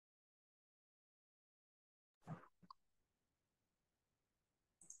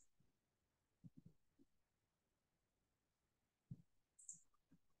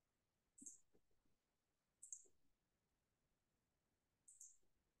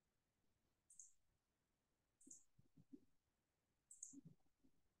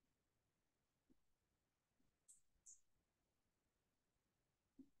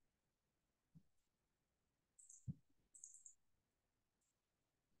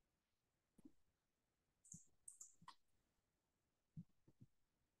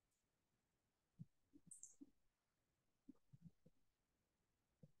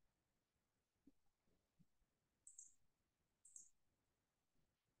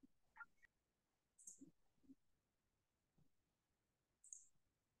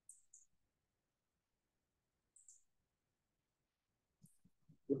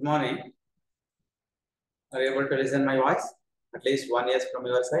Good morning. Are you able to listen my voice? At least 1 yes from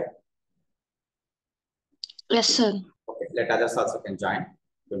your side. Yes, sir. Okay, let others also can join.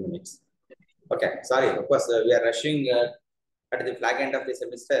 2 minutes. Okay, sorry. Of course, we are rushing at the flag end of the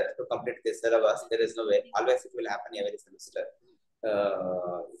semester to complete the syllabus. There is no way. Always it will happen every semester.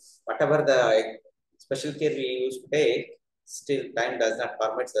 Whatever the special care we used to take, still time does not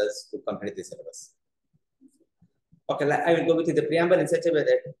permit us to complete the syllabus. Okay, I will go with the preamble in such a way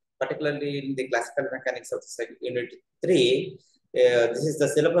that, particularly in the classical mechanics of the unit 3, this is the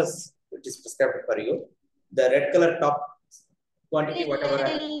syllabus which is prescribed for you. The red color top quantity, whatever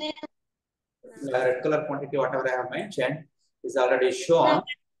I have mentioned, is already shown.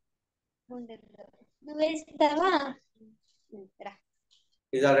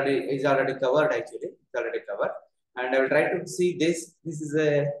 Is already covered actually. It's already covered. And I will try to see this. This is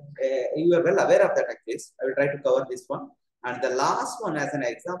you are well aware of that at least. I will try to cover this one. And the last one as an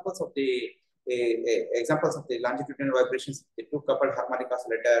examples of the longitudinal vibrations, the two coupled harmonic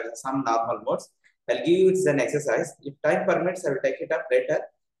oscillator, some normal modes. I'll give you as an exercise. If time permits, I will take it up later.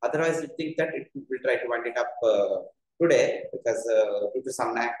 Otherwise, I think that it will try to wind it up today because due to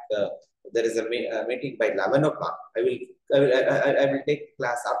some knack, there is a meeting by 11 o'clock. I will take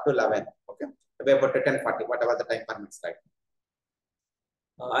class up to 11. Okay, about 10:40, whatever the time permits, right?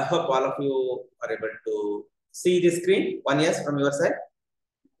 I hope all of you are able to see the screen. 1 yes from your side.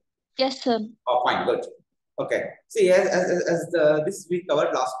 Yes, sir. Oh, fine, good. Okay. See, this we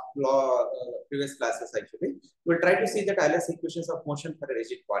covered previous classes actually. We'll try to see that Euler's equations of motion for a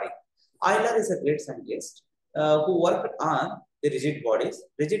rigid body. Euler is a great scientist who worked on the rigid bodies.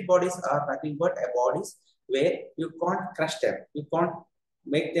 Rigid bodies are nothing but bodies where you can't crush them. You can't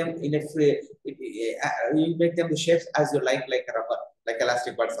make them in a free. You make them the shapes as you like rubber, like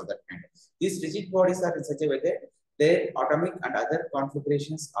elastic parts of that kind. These rigid bodies are in such a way that their atomic and other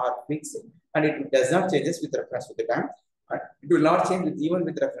configurations are fixed, and it does not change with reference to the time. It will not change even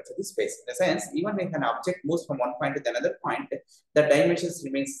with reference to the space. In a sense, even if an object moves from one point to another point, the dimensions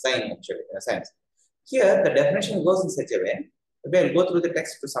remain same actually. In a sense, here the definition goes in such a way. We'll go through the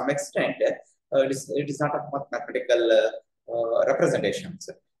text to some extent. It is not a mathematical representations.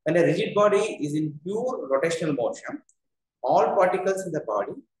 When a rigid body is in pure rotational motion, all particles in the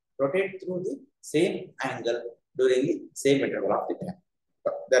body rotate through the same angle during the same interval of the time.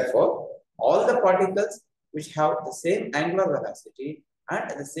 Therefore, all the particles which have the same angular velocity and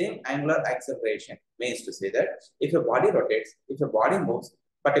the same angular acceleration means to say that if a body rotates, if a body moves,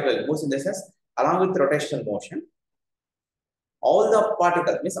 particularly moves in the sense along with rotational motion, all the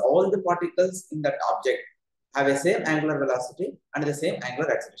particles in that object have a same angular velocity and the same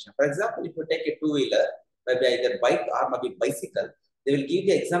angular acceleration. For example, if you take a two-wheeler, maybe either bike or maybe bicycle, they will give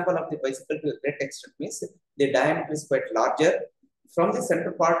the example of the bicycle to a great extent, means the diameter is quite larger from the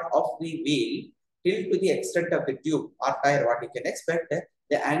center part of the wheel till to the extent of the tube or tire. What you can expect,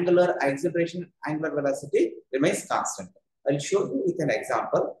 the angular acceleration, angular velocity remains constant. I'll show you with an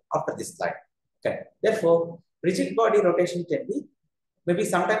example after this slide. Okay. Therefore, rigid body rotation can be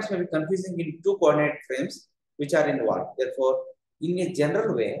sometimes confusing in two coordinate frames which are involved. Therefore, in a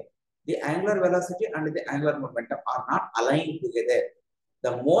general way, the angular velocity and the angular momentum are not aligned together.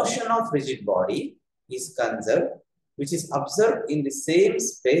 The motion of rigid body is conserved, which is observed in the same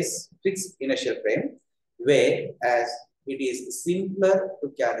space fixed inertial frame, whereas it is simpler to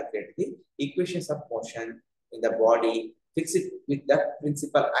calculate the equations of motion in the body fixed with the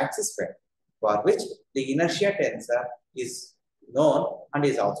principal axis frame, for which the inertia tensor is known and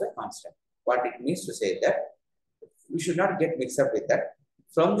is also a constant. What it means to say that we should not get mixed up with that.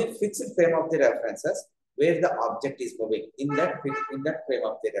 From the fixed frame of the references, where the object is moving, in that frame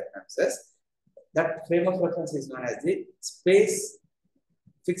of the references, that frame of reference is known as the space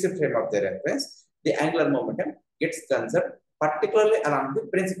fixed frame of the reference. The angular momentum gets conserved, particularly along the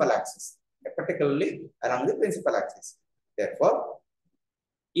principal axis. Therefore,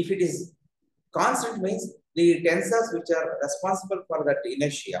 if it is constant, means the tensors which are responsible for that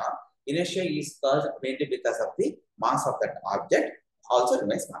inertia is caused mainly because of the mass of that object also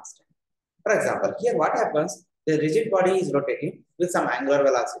remains constant. For example, here what happens, the rigid body is rotating with some angular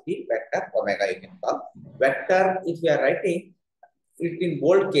velocity, vector, omega you can call. Vector, if we are writing it in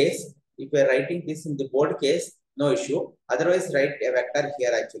bold case, if we are writing this in the bold case, no issue. Otherwise, write a vector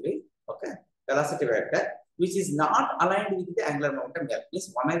here actually, okay, velocity vector, which is not aligned with the angular momentum L.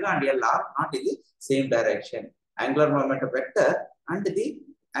 Means omega and L are not in the same direction. Angular momentum vector and the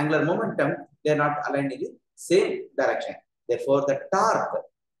angular momentum, they are not aligned in the same direction. Therefore, the torque,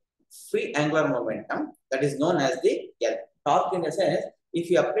 free angular momentum, that is known as the L. Torque in a sense, if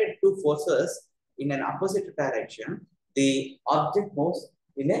you apply two forces in an opposite direction, the object moves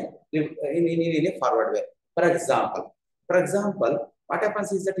in a forward way. For example, what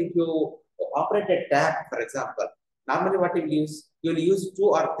happens is that if you operate a tap, for example, normally what you will use 2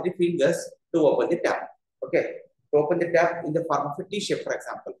 or 3 fingers to open the tap. Okay, to open the tap in the form of a T shape, for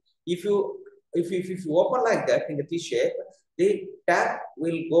example. If you open like that in the T shape, the tap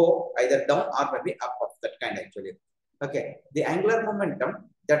will go either down or maybe up of that kind actually. Okay, the angular momentum,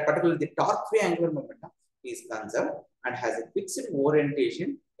 that particularly the torque-free angular momentum, is conserved and has a fixed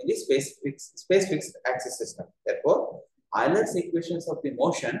orientation in the space-fixed axis system. Therefore, Euler's equations of the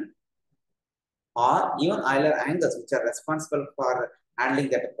motion or even Euler angles, which are responsible for handling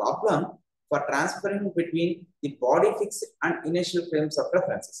that problem, for transferring between the body fixed and inertial frames of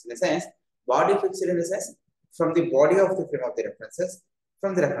references. In a sense, body fixed in the sense from the body of the frame of the references,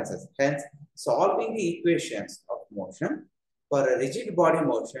 from the references. Hence, solving the equations of motion for a rigid body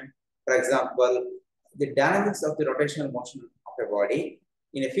motion, for example, the dynamics of the rotational motion of a body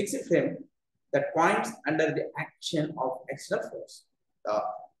in a fixed frame that points under the action of external force. The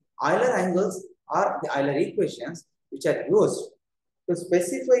Euler angles are the Euler equations which are used to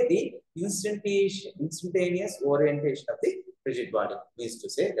specify the instantaneous orientation of the rigid body. Means to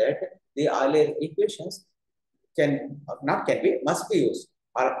say that the Euler equations must be used,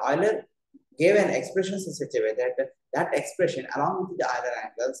 or Euler gave an expression in such a way that that expression along with the Euler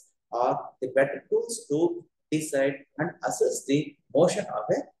angles are the better tools to decide and assess the motion of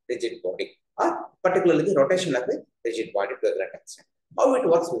a rigid body, or particularly the rotation of a rigid body to a great extent. How it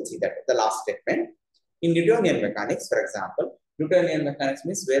works, we'll see that the last statement. In Newtonian mechanics, for example, Newtonian mechanics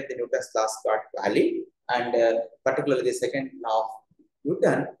means where the Newton's laws got valid, and particularly the second law of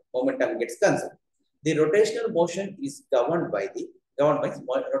Newton, momentum gets conserved. The rotational motion is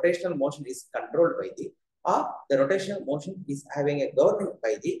rotational motion is controlled by the rotational motion is having a governing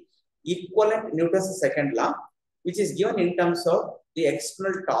by the equivalent Newton's second law, which is given in terms of the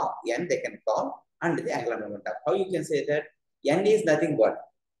external torque n they can call and the angular momentum. How you can say that n is nothing but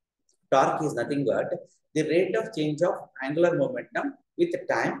torque is nothing but the rate of change of angular momentum with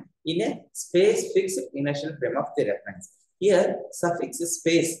time in a space fixed inertial frame of the reference. Here, suffix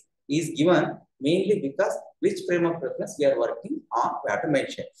space is given mainly because which frame of reference we are working on, we have to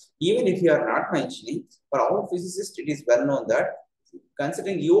mention. Even if you are not mentioning, for all physicists, it is well known that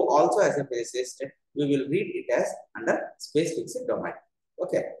considering you also as a physicist, we will read it as under space fixed domain.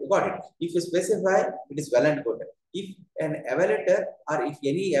 Okay, you got it. If you specify, it is well and good. If an evaluator or if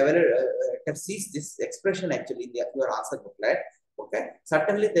any evaluator sees this expression actually in your answer booklet, okay,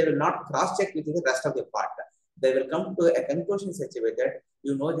 certainly they will not cross-check with the rest of the part. They will come to a conclusion in such a way that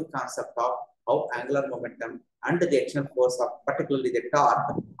you know the concept of how angular momentum and the external force of particularly the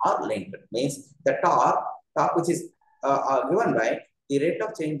torque are linked. Means the torque which is given by the rate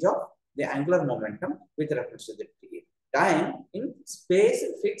of change of the angular momentum with reference to the time in space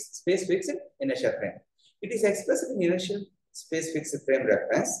fixed inertial frame. It is expressed in inertial space fixed frame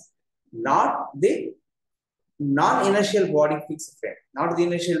reference, not the non-inertial body fixed frame. Not the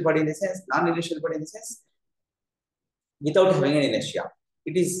inertial body in the sense, non-inertial body in the sense, without having an inertia.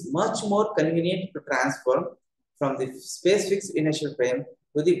 It is much more convenient to transform from the space fixed inertial frame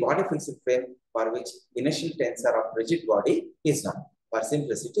to the body fixed frame for which inertial tensor of rigid body is known. For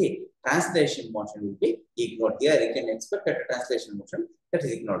simplicity, translation motion will be ignored. Here you can expect that a translation motion that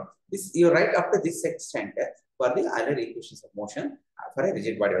is ignored. This you write up to this extent for the Euler equations of motion for a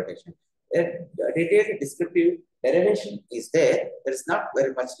rigid body rotation. A detailed descriptive derivation is there. There is not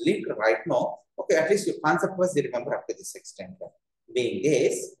very much linked right now. Okay, at least your concept was you remember up to this extent. Being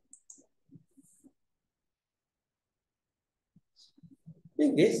this,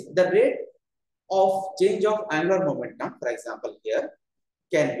 the rate of change of angular momentum, for example, here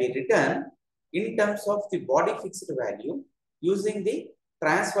can be written in terms of the body fixed value using the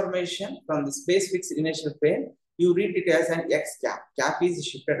transformation from the space fixed inertial frame. You read it as an x cap. Cap is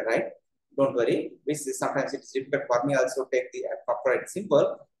shifted right. Don't worry. Sometimes it's difficult for me also take the appropriate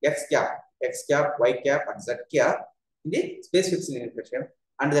symbol x cap, y cap, and z cap in the space fixed inertial frame.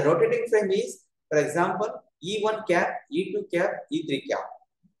 And the rotating frame is, for example, E1 cap, E2 cap, E3 cap.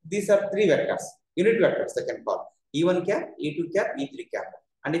 These are 3 vectors, unit vectors they can call. E1 cap, E2 cap, E3 cap.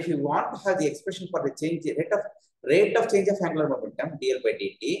 And if you want to have the expression for the change, rate of change of angular momentum, dl by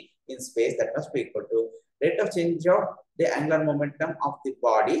dt in space, that must be equal to rate of change of the angular momentum of the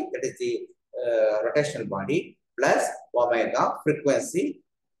body, that is the rotational body, plus omega frequency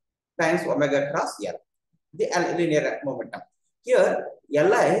times omega cross L, the linear momentum. Here,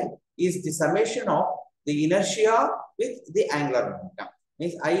 Li is the summation of the inertia with the angular momentum.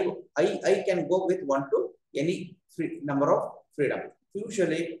 Means I can go with 1 to any number of freedom.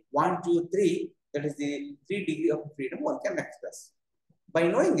 Usually 1, 2, 3, that is the 3 degree of freedom one can express. By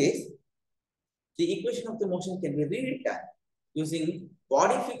knowing this, the equation of the motion can be rewritten using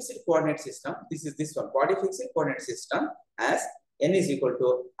body fixed coordinate system. This is this one, body fixed coordinate system, as n is equal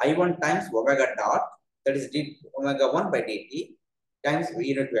to I1 times omega dot, that is d omega 1 by dt, times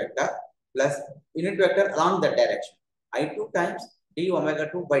unit vector plus unit vector along that direction, I2 times d omega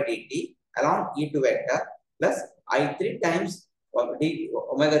 2 by dt along E2 vector plus I3 times d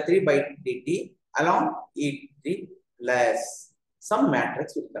omega 3 by dt along E3 plus some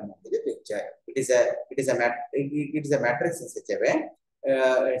matrix will come into the picture. It is a matrix in such a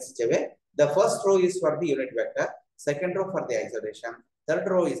way. The first row is for the unit vector, second row for the acceleration, third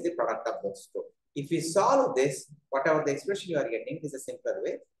row is the product of those two. If you solve this, whatever the expression you are getting is a simpler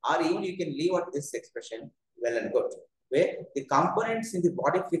way, or even you can leave out this expression well and good, where the components in the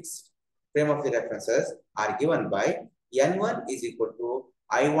body fixed frame of the references are given by n1 is equal to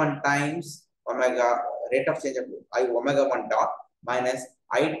I1 times omega rate of change of I omega 1 dot minus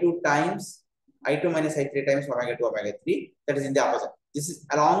I2 times I2 minus I3 times omega 2 omega 3, that is in the opposite. This is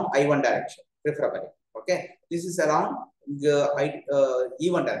along I1 direction, preferably. Okay, this is along the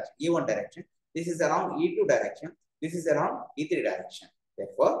E1 direction. This is along E2 direction. This is along E3 direction.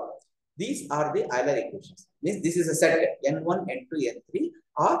 Therefore, these are the Euler equations. Means this is a set N1, N2, N3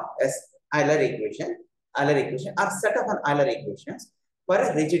 or Euler equation or set of an Euler equations for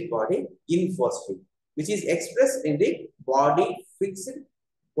a rigid body in force field, which is expressed in the body fixed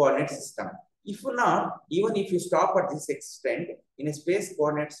coordinate system. If not, even if you stop at this extent in a space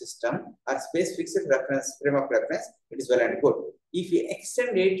coordinate system or space fixed reference frame of reference, it is well and good. If you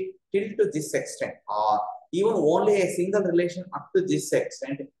extend it till to this extent, or even only a single relation up to this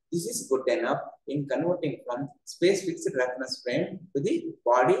extent, this is good enough in converting from space fixed reference frame to the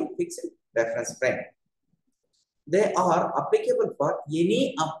body fixed reference frame. They are applicable for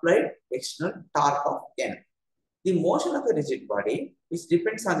any applied external torque of n. The motion of a rigid body, which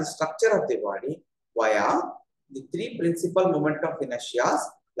depends on the structure of the body via the three principal moment of inertia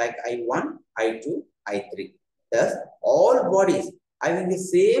like I1, I2, I3. Thus, all bodies having the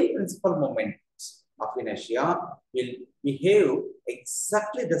same principal moments of inertia will behave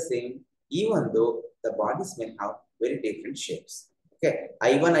exactly the same, even though the bodies may have very different shapes. Okay,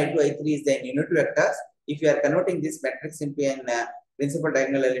 I1, I2, I3 is the unit vectors. If you are converting this matrix into an principal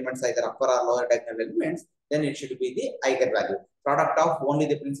diagonal elements, either upper or lower diagonal elements, then it should be the eigenvalue. Product of only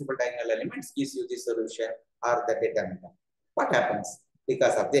the principal diagonal elements gives you the solution or the determinant. What happens?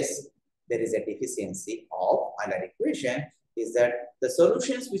 Because of this, there is a deficiency of Euler equation, is that the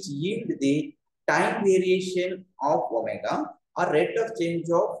solutions which yield the time variation of omega or rate of change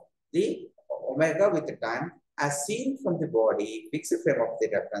of the omega with the time as seen from the body fixed frame of the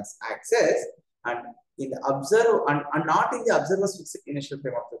reference axis and in the observer and not in the observer's fixed initial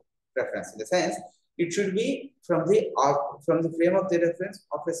frame of the reference. In the sense, it should be from the frame of the reference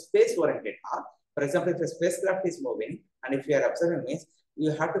of a space oriented arc. For example, if a spacecraft is moving and if you are observing means,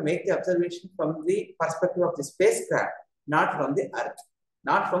 you have to make the observation from the perspective of the spacecraft, not from the Earth,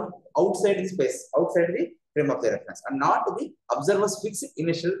 not from outside the space, outside the frame of the reference, and not the observer's fixed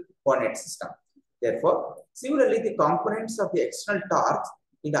initial coordinate system. Therefore, similarly, the components of the external torques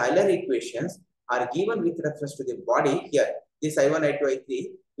in the Euler equations are given with reference to the body here. This I1, I2, I3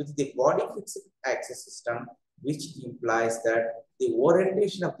 with the body fixed axis system, which implies that the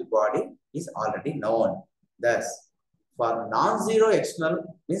orientation of the body is already known. Thus, for non-zero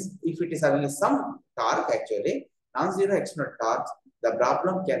external, means if it is having some torque actually, non-zero external torque, the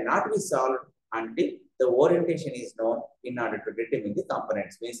problem cannot be solved until the orientation is known in order to determine the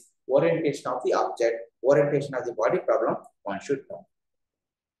components. Means orientation of the object, orientation of the body problem, one should know.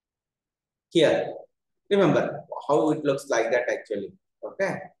 Here, remember how it looks like that actually.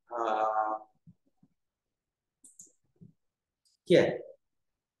 Okay. Here,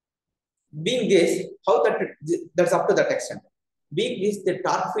 being this, how that's up to that extent. Being this, the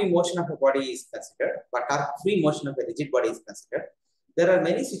torque-free motion of a body is considered, but torque-free motion of a rigid body is considered. There are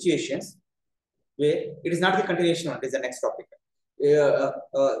many situations where it is not the continuation one, it is the next topic.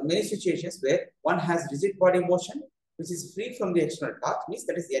 Many situations where one has rigid body motion, which is free from the external torque, means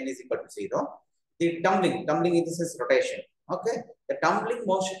that is n is equal to 0. The tumbling in this is rotation. Okay, the tumbling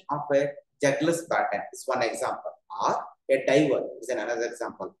motion of a juggler's pattern is one example, or a diver is another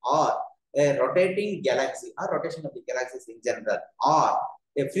example, or a rotating galaxy, or rotation of the galaxies in general, or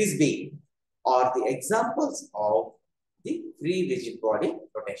a frisbee, are the examples of the free rigid body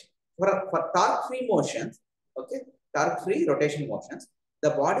rotation. For torque-free motions, okay, torque-free rotation motions, the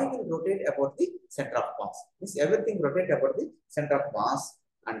body will rotate about the center of mass. Means everything rotate about the center of mass,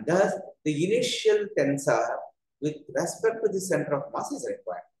 and thus the initial tensor with respect to the center of mass is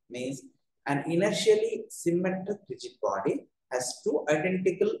required. Means an inertially symmetric rigid body has two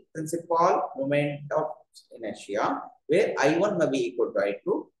identical principal moment of inertia, where I1 may be equal to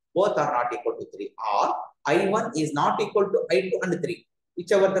I2, both are not equal to 3, or I1 is not equal to I2 and 3,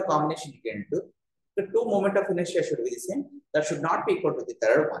 whichever the combination you can do. The two moment of inertia should be the same. That should not be equal to the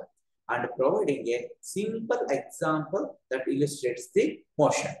third one. And providing a simple example that illustrates the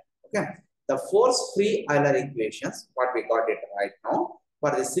motion. Okay. The force-free Euler equations, what we got it right now,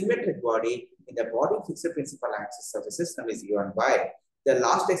 for the symmetric body in the body fixed principal axis of the system is given by the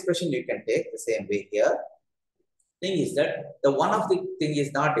last expression. You can take the same way here. Thing is that the one of the thing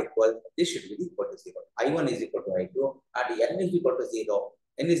is not equal, this should be equal to 0. I1 is equal to I2 and n is equal to 0.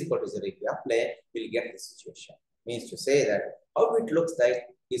 N is equal to 0. If you apply, we'll get this situation. Means to say that how it looks like,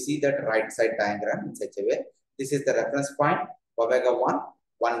 you see that right side diagram in such a way. This is the reference point, omega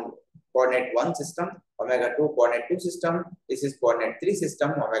 1 coordinate 1 system, omega 2 coordinate 2 system. This is coordinate 3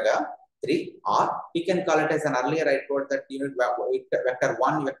 system, omega 3, or we can call it as an earlier I told that unit vector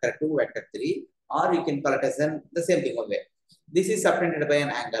 1, vector 2, vector 3, or you can call it as the same thing only. This is subtended by an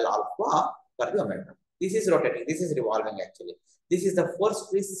angle alpha for the omega. This is rotating, this is revolving actually. This is the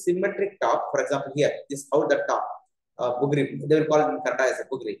force-free symmetric top. For example, here, this how the top, bugri, they will call it in Kannada as a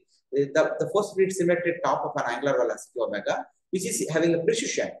bugri. The force-free symmetric top of an angular velocity omega, which is having a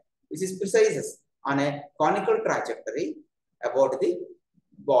precision, which is precise on a conical trajectory about the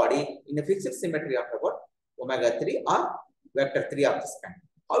body in a fixed symmetry of about omega 3 or vector 3 of this kind.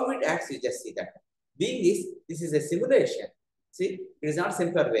 How it acts, you just see that. Being this is a simulation. See, it is not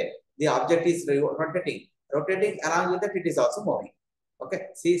simpler way. The object is rotating along with that, it is also moving. Okay,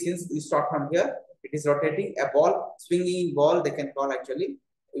 see, since you start from here, it is rotating a ball, swinging ball, they can call actually,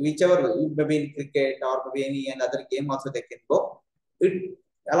 whichever, maybe in cricket or maybe any another game also they can go. It,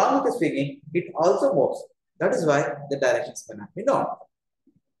 along with the swinging, it also moves. That is why the directions cannot be known.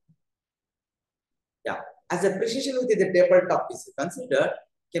 Yeah, as a precision with the tabletop is considered,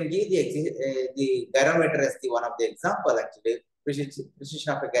 can give the gyrometer as the one of the example actually,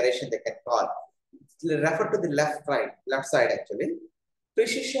 precision of a gyration they can call. Refer to the left side actually.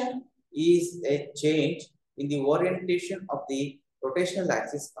 Precision is a change in the orientation of the rotational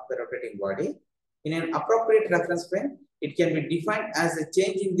axis of the rotating body. In an appropriate reference frame, it can be defined as a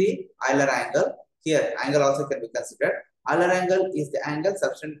change in the Euler angle. Here, angle also can be considered. Euler angle is the angle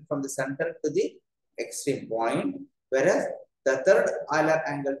subtended from the center to the extreme point, whereas the third Euler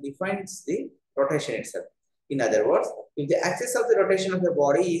angle defines the rotation itself. In other words, if the axis of the rotation of the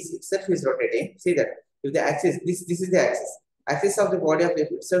body itself is rotating, see that if the axis, this is the axis of the body of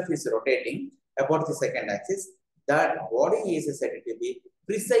itself is rotating about the second axis, that body is said to be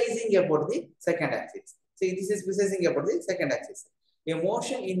precising about the second axis. See, this is precising about the second axis. A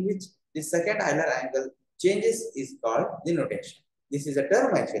motion in which the second Euler angle changes is called the nutation. This is a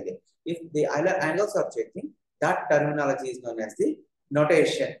term actually. If the Euler angles are changing, that terminology is known as the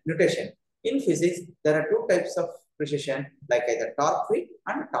nutation. In physics, there are two types of precision, like either torque-free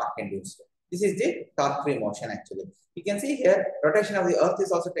and torque-induced. This is the torque-free motion actually. You can see here, rotation of the earth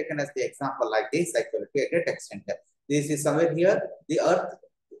is also taken as the example like this actually to a great extent. This is somewhere here, the earth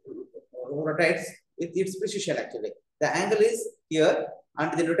rotates with its precision actually. The angle is here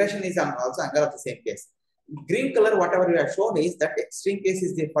and the rotation is also angle of the same case. Green color, whatever you have shown is that extreme case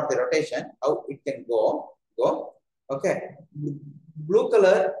is for the rotation, how it can go. Okay. Blue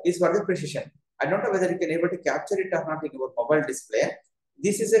color is for the precision. I don't know whether you can able to capture it or not in your mobile display.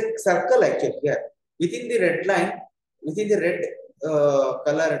 This is a circle actually here. Within the red line, within the red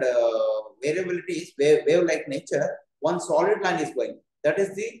colored variability is wave-like nature, one solid line is going. That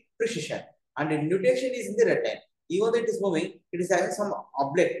is the precision. And the nutation is in the red line. Even though it is moving, it is having some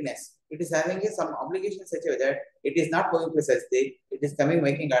obliqueness. It is having some obligation such a way that it is not going precisely. It is coming,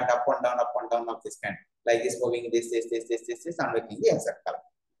 making an up and down of this kind. Like this, moving this, and making the circle.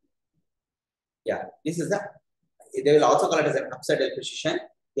 Yeah, this is the, they will also call it as an upside precision.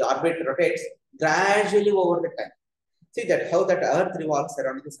 The orbit rotates gradually over the time. See that how that earth revolves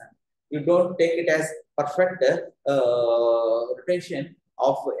around the sun. You don't take it as perfect rotation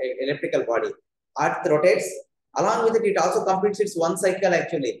of elliptical body. Earth rotates, along with it, it also completes its one cycle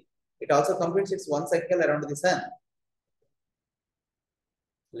actually. It also completes its one cycle around the sun.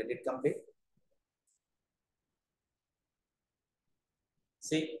 Let it complete.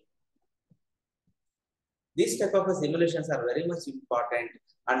 See, these type of simulations are very much important,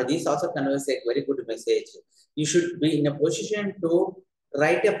 and this also conveys a very good message. You should be in a position to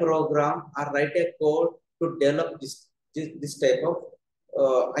write a program or write a code to develop this type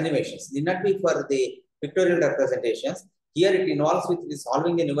of animations. It not be for the pictorial representations. Here it involves with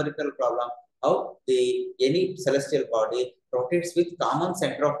solving a numerical problem how any celestial body rotates with common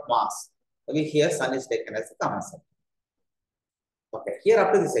center of mass. Here sun is taken as a common center. Okay, here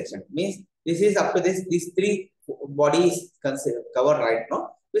up to this section means this is up to this, these three bodies covered right now.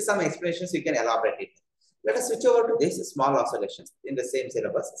 With some explanations, you can elaborate it. Let us switch over to this small oscillations in the same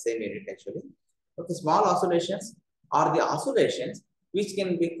syllabus, same unit actually. Okay, small oscillations are the oscillations which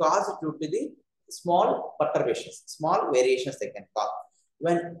can be caused due to the small perturbations, small variations they can cause.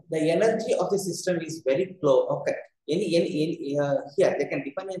 When the energy of the system is very close, okay, here they can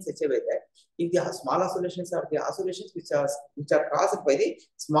define in such a way that if the small oscillations are the oscillations which are caused by the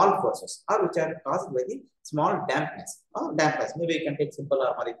small forces or which are caused by the small dampness or dampness. Maybe you can take simple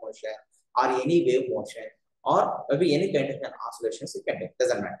harmonic motion or any wave motion or maybe any kind of an oscillations you can take,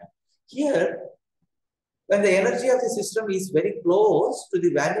 doesn't matter. Here, when the energy of the system is very close to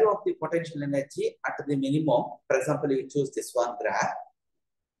the value of the potential energy at the minimum, for example, you choose this one graph.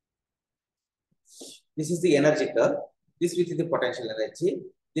 This is the energy curve. This is the potential energy.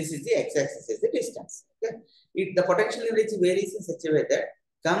 This is the x-axis, is the distance. Okay? The potential energy varies in such a way that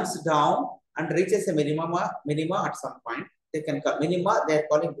comes down and reaches a minima at some point. They can call minima. They are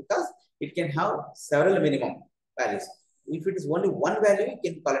calling because it can have several minimum values. If it is only one value,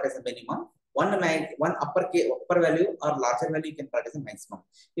 you can call it as a minimum. One upper value or larger value, you can call it as a maximum.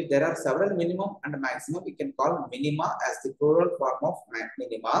 If there are several minimum and maximum, we can call minima as the plural form of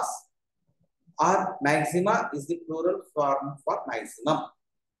minimas, or maxima is the plural form for maximum.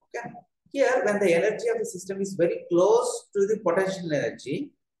 Okay. Here, when the energy of the system is very close to the potential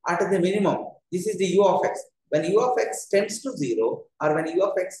energy at the minimum, this is the u of x. When u of x tends to 0, or when u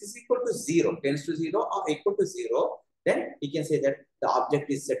of x is equal to 0, tends to 0 or equal to 0, then we can say that the object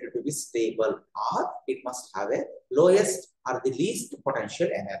is said to be stable, or it must have a lowest or the least potential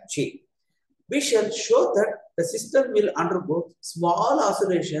energy. We shall show that the system will undergo small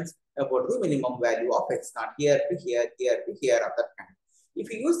oscillations about the minimum value of x naught, here to here, here to here of that kind.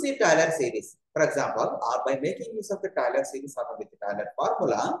 If you use the Taylor series, for example, or by making use of the Taylor series or with the Taylor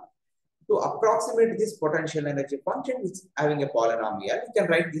formula, to approximate this potential energy function which is having a polynomial, you can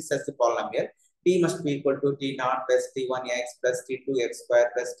write this as the polynomial. T must be equal to T naught plus T1x plus T2x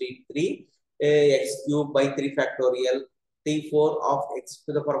square plus T3 x cube by 3 factorial T4 of x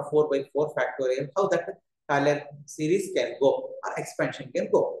to the power 4 by 4 factorial. How that Taylor series can go or expansion can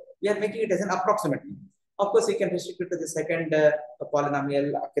go. We are making it as an approximate. Of course, you can restrict it to the second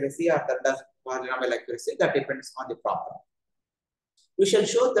polynomial accuracy or third polynomial accuracy. That depends on the problem. We shall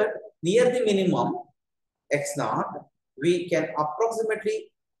show that near the minimum x naught, we can approximate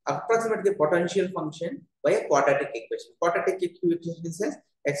the potential function by a quadratic equation. Quadratic equation says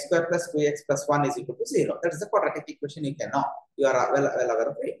x square plus 2x plus 1 is equal to 0. That is the quadratic equation you can know. You are well aware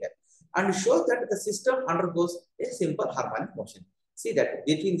of it. And show that the system undergoes a simple harmonic motion. See that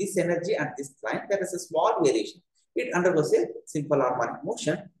between this energy and this line, there is a small variation. It undergoes a simple harmonic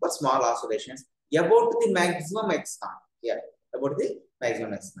motion for small oscillations about the maximum x naught. Here, about the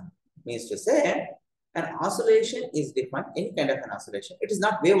maximum x naught. Means to say, an oscillation is defined, any kind of an oscillation. It is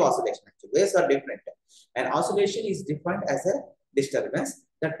not wave oscillation actually. Waves are different. An oscillation is defined as a disturbance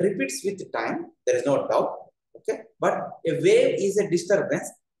that repeats with time. There is no doubt. Okay, but a wave is a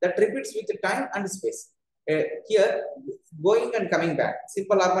disturbance that repeats with time and space. Here, going and coming back.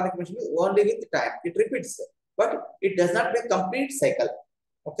 Simple harmonic motion is only with time. It repeats, but it does not make complete cycle.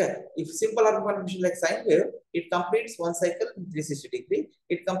 Okay, if simple harmonic motion like sine wave, it completes one cycle in 360 degree.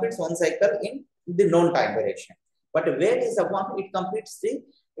 It completes one cycle in the known time variation. But a wave is a one, it completes the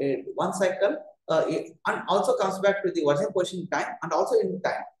one cycle and also comes back to the original position time and also in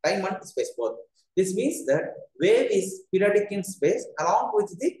time and space both. This means that wave is periodic in space along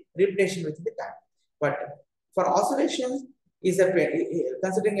with the repetition with the time. But for oscillations is a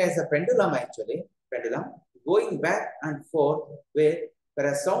considering as a pendulum actually, going back and forth,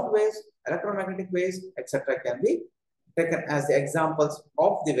 whereas sound waves, electromagnetic waves, etc. can be taken as the examples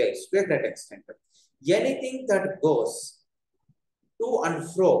of the waves to a great extent. Anything that goes to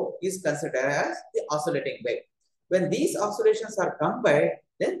and fro is considered as the oscillating wave. When these oscillations are combined,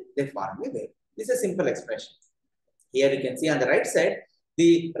 then they form a wave. This is a simple expression. Here you can see on the right side,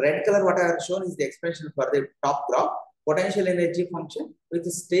 the red color what I have shown is the expression for the top graph, potential energy function with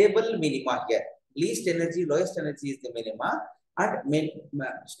a stable minima here. Least energy, lowest energy is the minima, and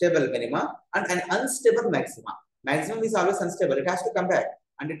stable minima, and an unstable maxima. Maximum is always unstable. It has to come back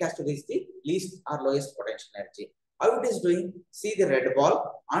and it has to reach the least or lowest potential energy. How it is doing? See the red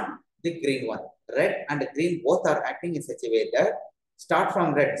ball and the green one. Red and green both are acting in such a way that start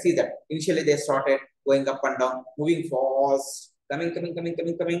from red. See that initially they started going up and down, moving fast. Coming,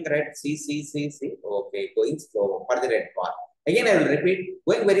 red, see. Okay, going slow for the red bar. Again, I will repeat,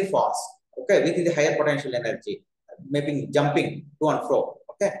 going very fast. Okay, with the higher potential energy, maybe jumping to and fro.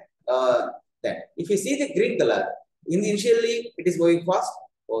 Okay, then if you see the green color, Initially, it is going fast,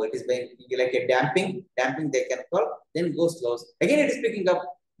 or it is going like a damping they can call, then goes slow. Again, it is picking up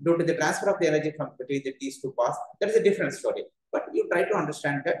due to the transfer of the energy from between these two parts. That is a different story. But you try to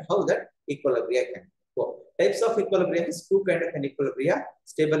understand that how that equilibria can go. Types of equilibrium is two kind of an equilibria: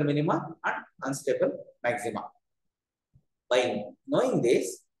 stable minima and unstable maxima. By knowing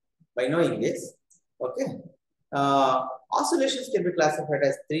this, okay, oscillations can be classified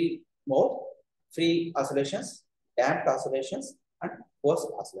as three mode: free oscillations, damped oscillations, and forced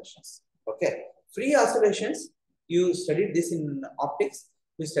oscillations. Okay, free oscillations, you studied this in optics,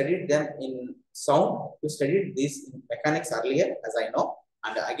 you studied them in sound, you studied this in mechanics earlier, as I know,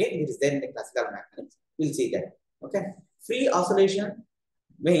 and again it is there in the classical mechanics. We'll see that. Okay, free oscillation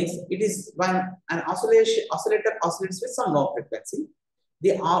means it is when an oscillator oscillates with some low frequency.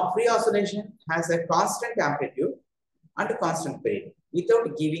 The free oscillation has a constant amplitude and a constant period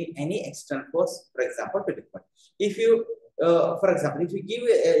without giving any external force, for example, to the point. If you, for example, if you give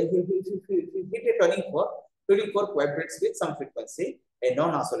if you hit a tuning fork vibrates with some frequency, a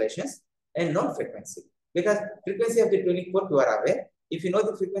non-oscillations, and non-frequency. Because frequency of the tuning fork you are aware. If you know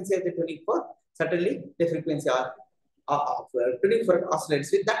the frequency of the tuning fork, certainly the frequency tuning fork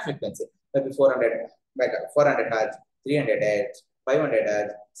oscillates with that frequency, maybe 400 Hz, 300 Hz, 500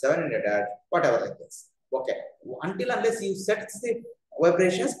 Hz, 700 Hz, whatever like this. Okay, until unless you set the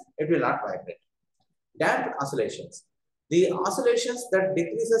vibrations, it will not vibrate. Damped oscillations. The oscillations that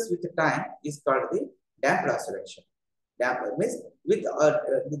decreases with time is called the damped oscillation. Damped means with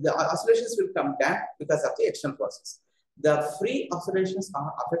the oscillations will come damped because of the external forces. The free oscillations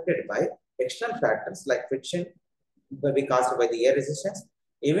are affected by external factors like friction, will be caused by the air resistance,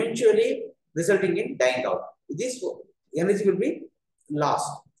 eventually resulting in dying out. This energy will be lost.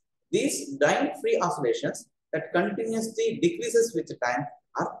 These dying free oscillations that continuously decreases with time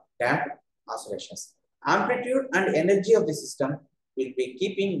are damped oscillations. Amplitude and energy of the system will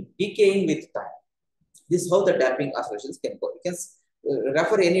be decaying with time. This is how the damping oscillations can go. You can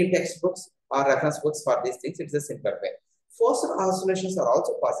refer any textbooks or reference books for these things. It's a simpler way. Forced oscillations are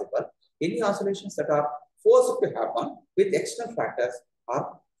also possible. Any oscillations that are forced to happen with external factors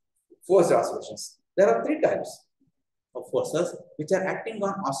are forced oscillations. There are three types of forces which are acting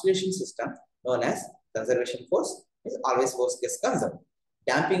on oscillation system, known as conservation force, is always force gets conserved.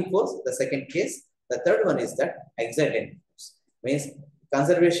 Damping force, the second case. The third one is that exciting force, means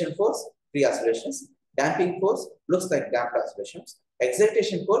conservation force, free oscillations. Damping force looks like damped oscillations.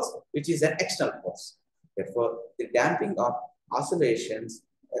 Excitation force, which is an external force. Therefore, the damping of oscillations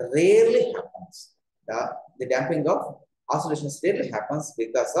rarely happens. The damping of oscillations rarely happens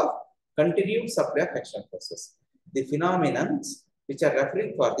because of continued supply of external forces. The phenomena which are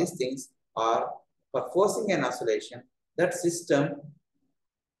referring for these things are for forcing an oscillation, that system,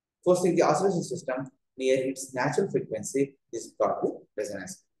 forcing the oscillation system near its natural frequency is called the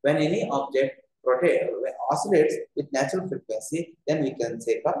resonance. When any object oscillates with natural frequency, then we can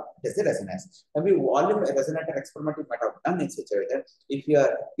say it is the resonance. And we volume resonator experiment might have done in such a way that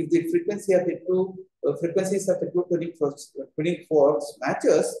if the frequency of the two frequencies of the two tuning forks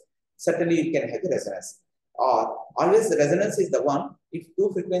matches, certainly you can have the resonance. Or always the resonance is the one. If two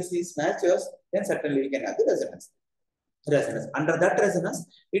frequencies matches, then certainly you can have the resonance. Under that resonance,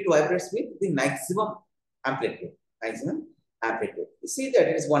 it vibrates with the maximum amplitude. You see that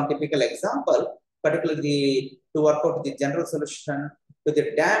it is one typical example, particularly to work out the general solution to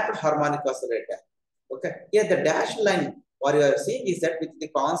the damped harmonic oscillator. Okay, here the dashed line what you are seeing is that with the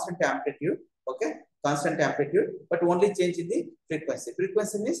constant amplitude, okay, constant amplitude, but only change in the frequency.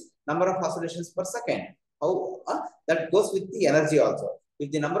 Frequency means number of oscillations per second. How that goes with the energy also.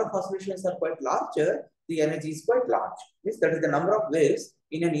 If the number of oscillations are quite larger, the energy is quite large. Means that is the number of waves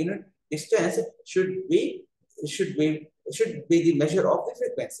in an unit distance should be the measure of the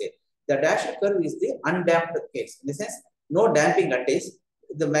frequency. The dashed curve is the undamped case. In the sense, no damping at least.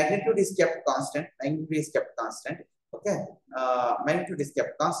 The magnitude is kept constant. Magnitude is kept constant. Okay, magnitude is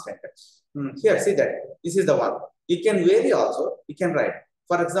kept constant. Here, see that this is the one. You can vary also. You can write.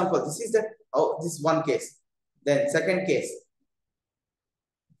 For example, this is this is one case. Then second case.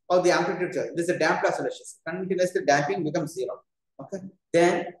 Of the amplitude, this is a damped oscillations. Continuously damping becomes 0. Okay.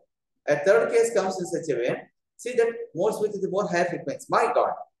 Then a third case comes in such a way. See that more with the more higher frequency. My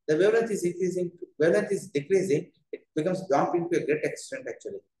God, the wavelength is increasing, wavelength is decreasing. It becomes damping to a great extent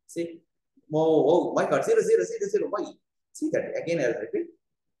actually. See, oh my God, 0, 0, 0, 0. Why? See that again. I'll repeat.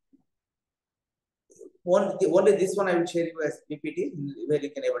 Only this one I will share you as PPT where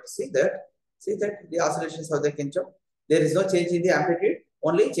you can able to see that. See that the oscillations how they can jump. There is no change in the amplitude.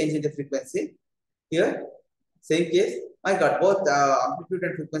 Only change in the frequency. Here, same case, I got both amplitude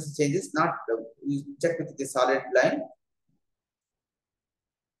and frequency changes. Not you check with the solid line.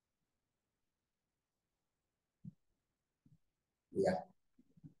 Yeah.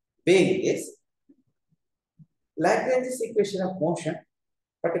 Being is Lagrange's equation of motion,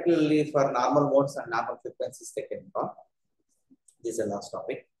 particularly for normal modes and normal frequencies taken from. This is the last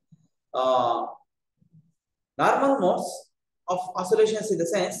topic. Normal modes of oscillations in the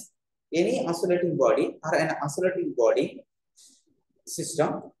sense any oscillating body or an oscillating body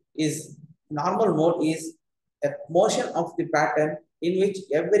system is normal mode is a motion of the pattern in which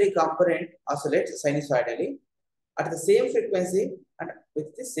every component oscillates sinusoidally at the same frequency and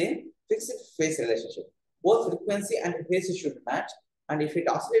with the same fixed phase relationship. Both frequency and phase should match, and if it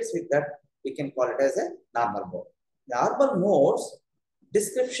oscillates with that, we can call it as a normal mode. Normal modes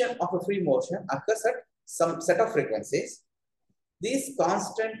description of a free motion occurs at some set of frequencies. These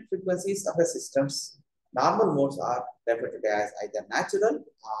constant frequencies of a system's normal modes are referred to as either natural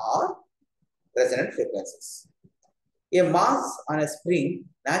or resonant frequencies. A mass on a spring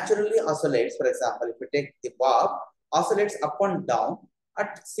naturally oscillates. For example, if you take the bob, oscillates up and down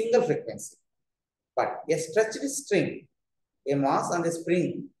at single frequency. But a stretched string, a mass on the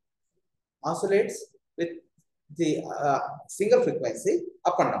spring oscillates with the single frequency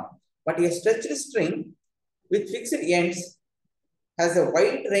up and down. But a stretched string with fixed ends has a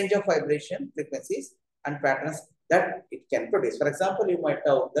wide range of vibration frequencies and patterns that it can produce. For example, you might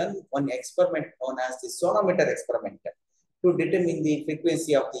have done one experiment known as the sonometer experiment to determine the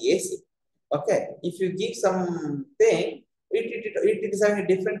frequency of the AC. Okay, if you give something, it is having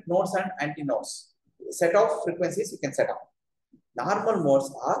different nodes and antinodes. Set of frequencies you can set up. Normal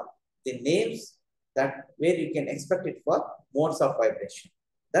modes are the names that where you can expect it for modes of vibration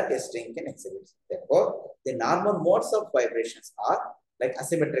that a string can exhibit. Therefore, the normal modes of vibrations are like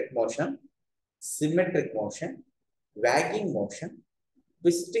asymmetric motion, symmetric motion, wagging motion,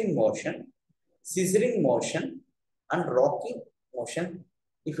 twisting motion, scissoring motion, and rocking motion.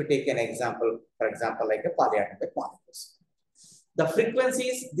 If you take an example, for example, like a polyatomic molecules. The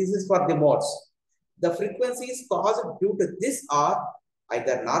frequencies, this is for the modes. The frequencies caused due to this are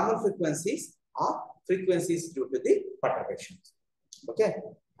either normal frequencies or frequencies due to the perturbations. Okay,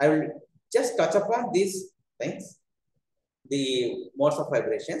 I will just touch upon these things, the modes of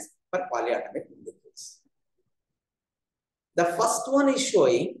vibrations for polyatomic molecules. The first one is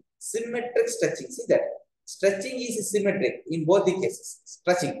showing symmetric stretching. See that stretching is symmetric in both the cases.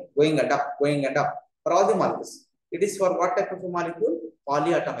 Stretching, going and up for all the molecules. It is for what type of a molecule?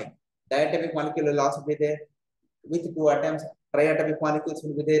 Polyatomic. Diatomic molecule will also be there with 2 atoms. Triatomic molecules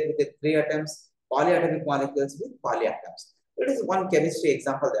will be there with 3 atoms. Polyatomic molecules with polyatoms. It is one chemistry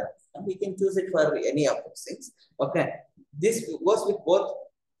example there, and we can choose it for any of those things. Okay, this goes with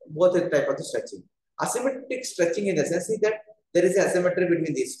both the type of the stretching. Asymmetric stretching in the sense that there is a asymmetry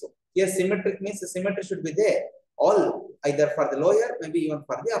between these two. Here, symmetric means the symmetry should be there, all either for the lower, maybe even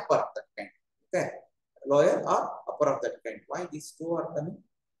for the upper of that kind. Okay, lower or upper of that kind. Why these two are coming?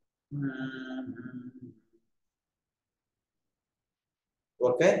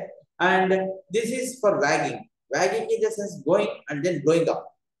 Okay, and this is for wagging. Wagging in the sense going and then blowing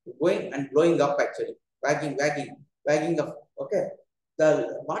up, going and blowing up actually. Wagging up. Okay,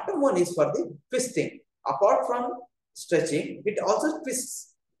 the bottom one is for the twisting. Apart from stretching, it also twists.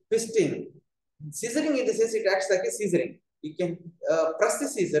 Twisting, scissoring in the sense it acts like a scissoring. You can press the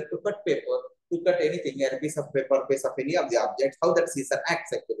scissor to cut paper, to cut anything, a piece of paper, piece of any of the objects. How that scissor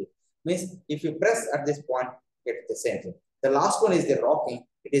acts actually means if you press at this point, get the same thing. The last one is the rocking.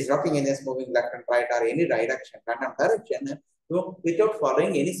 It is rocking in this moving left and right or any direction, random direction, without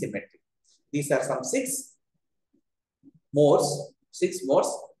following any symmetry. These are some six modes,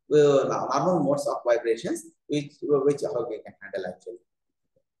 normal modes of vibrations, which how we can handle actually.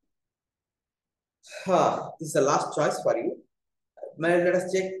 This is the last choice for you. Let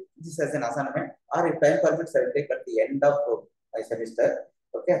us check this as an assignment, or if time permits, I will take at the end of my semester.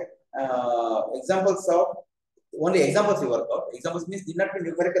 Okay. Examples of only examples you work out. Examples means need not be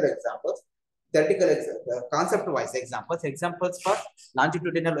numerical examples, theoretical concept-wise examples. Examples for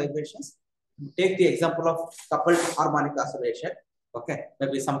longitudinal vibrations. Take the example of coupled harmonic oscillation. Okay,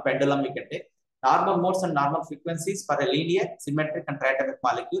 maybe some pendulum we can take. Normal modes and normal frequencies for a linear, symmetric, and triatomic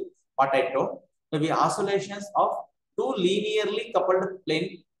molecule. What I told. Maybe oscillations of two linearly coupled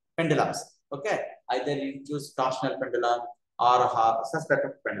plane pendulums. Okay, either you choose torsional pendulum or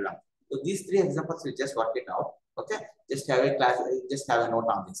suspected pendulum. So these three examples we just work it out. Okay, just have a class, just have a note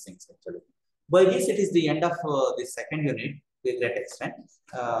on these things actually. By this, it is the end of the second unit to a great extent.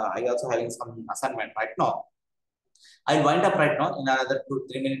 I also having some assignment right now. I'll wind up right now. In another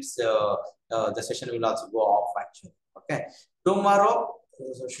 2-3 minutes, the session will also go off actually. Okay. Okay. Tomorrow,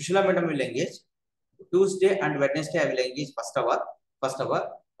 Shushila madam will engage. Tuesday and Wednesday, I will engage first hour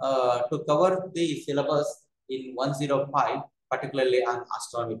to cover the syllabus in 105, particularly on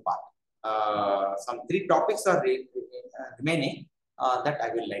astronomy part. Some 3 topics are remaining that I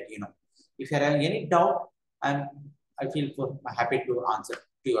will let you know. If you are having any doubt, I feel happy to answer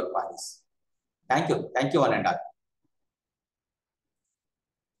to your queries. Thank you, one and all.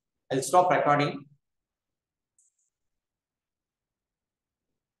 I'll stop recording.